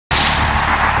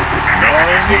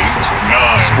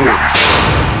Sports.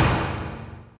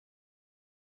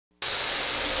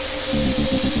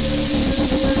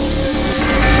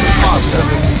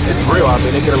 It's real. I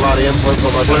mean, they get a lot of input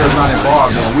from our players not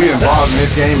involved, man. We're involved in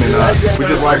this game, and we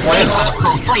just like playing.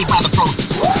 Play by the pros.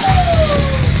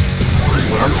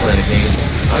 When I'm playing a game,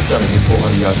 I'm trying to get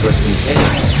 400 yards the rest of these games.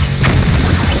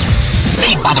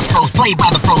 Play by the pros. Play by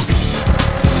the pros.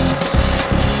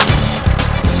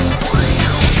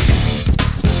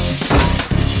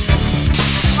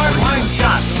 Line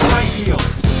shot to the right field.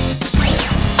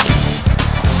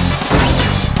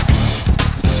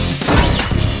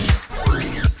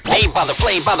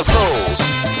 Play by the pros.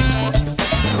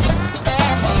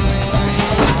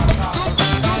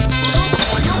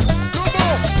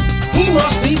 He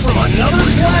must be from another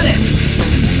planet.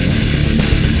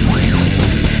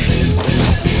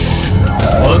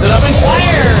 Loads it up and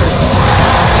fires.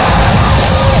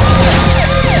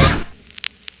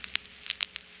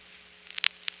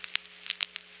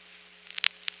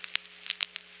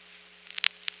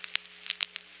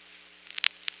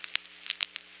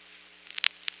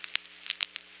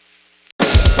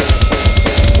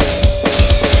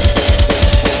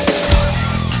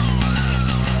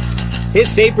 His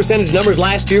save percentage numbers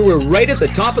last year were right at the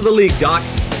top of the league, Doc.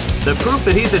 The proof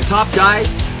that he's a top guy,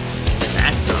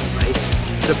 that's not right.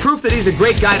 The proof that he's a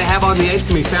great guy to have on the ice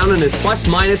can be found in his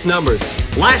plus-minus numbers.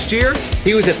 Last year,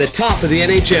 he was at the top of the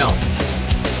NHL.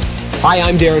 Hi,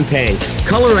 I'm Darren Pang,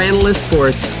 color analyst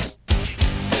for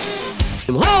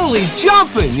Holy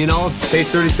Jumping, you know, page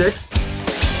 36?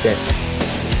 Okay.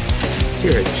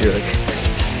 You're a jerk.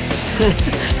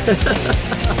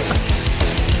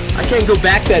 I can't go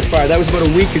back that far. That was about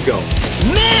a week ago.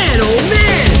 Man, oh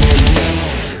man!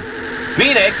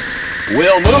 Phoenix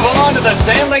will move on to the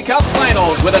Stanley Cup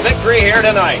Finals with a victory here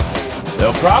tonight.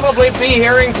 They'll probably be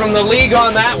hearing from the league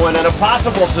on that one and a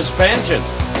possible suspension.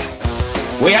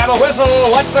 We have a whistle.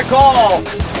 What's the call?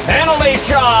 Penalty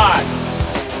shot.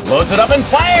 Loads it up and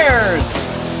fires.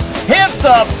 Hit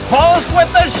the post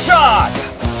with the shot.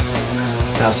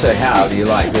 Now say, how do you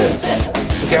like this?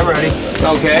 Okay, I'm ready.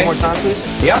 Okay. One more time, please.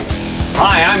 Yep.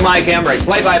 Hi, I'm Mike Emmerich,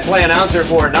 play-by-play announcer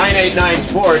for 989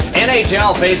 Sports,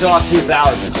 NHL FaceOff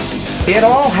 2000. It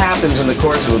all happens in the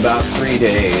course of about 3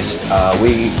 days.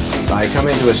 I come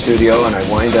into a studio and I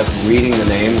wind up reading the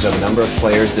names of a number of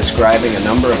players, describing a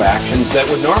number of actions that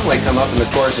would normally come up in the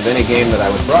course of any game that I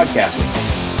was broadcasting.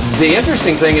 The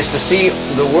interesting thing is to see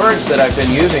the words that I've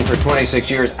been using for 26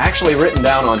 years actually written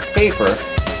down on paper,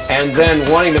 and then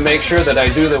wanting to make sure that I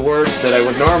do the words that I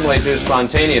would normally do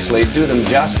spontaneously, do them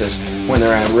justice when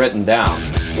they're written down.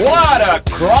 What a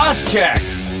cross-check!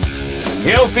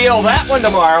 You'll feel that one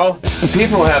tomorrow.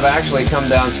 People have actually come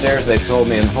downstairs, they've told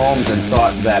me, in homes and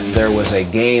thought that there was a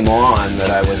game on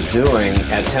that I was doing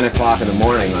at 10 o'clock in the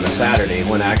morning on a Saturday,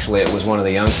 when actually it was one of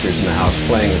the youngsters in the house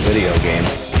playing a video game.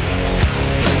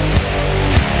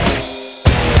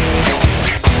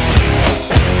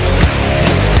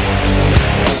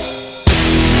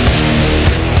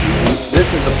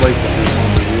 This is the place that we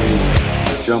want to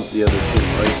really jump the other two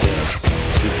right there.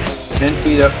 10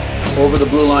 feet up over the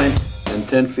blue line and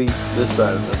 10 feet this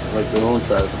side of it, like their own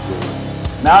side of the blue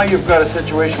line. Now you've got a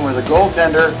situation where the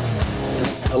goaltender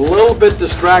is a little bit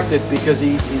distracted because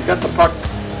he's got the puck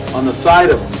on the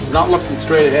side of him. He's not looking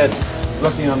straight ahead, he's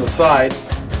looking on the side.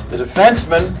 The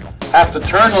defensemen have to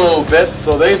turn a little bit,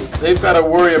 so they've got to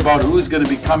worry about who's going to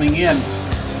be coming in.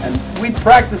 And we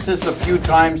practiced this a few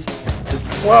times.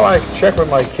 Well, I checked with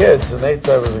my kids, and they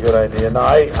thought it was a good idea. No,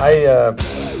 I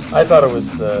thought it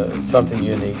was something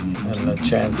unique and a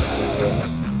chance to,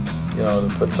 to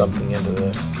put something into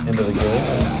the game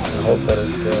and hope that it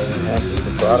enhances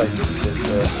the product, because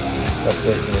that's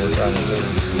basically what we're trying to do,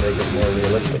 is make it more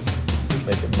realistic,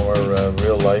 make it more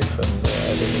real life, and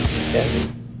I think it can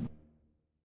be.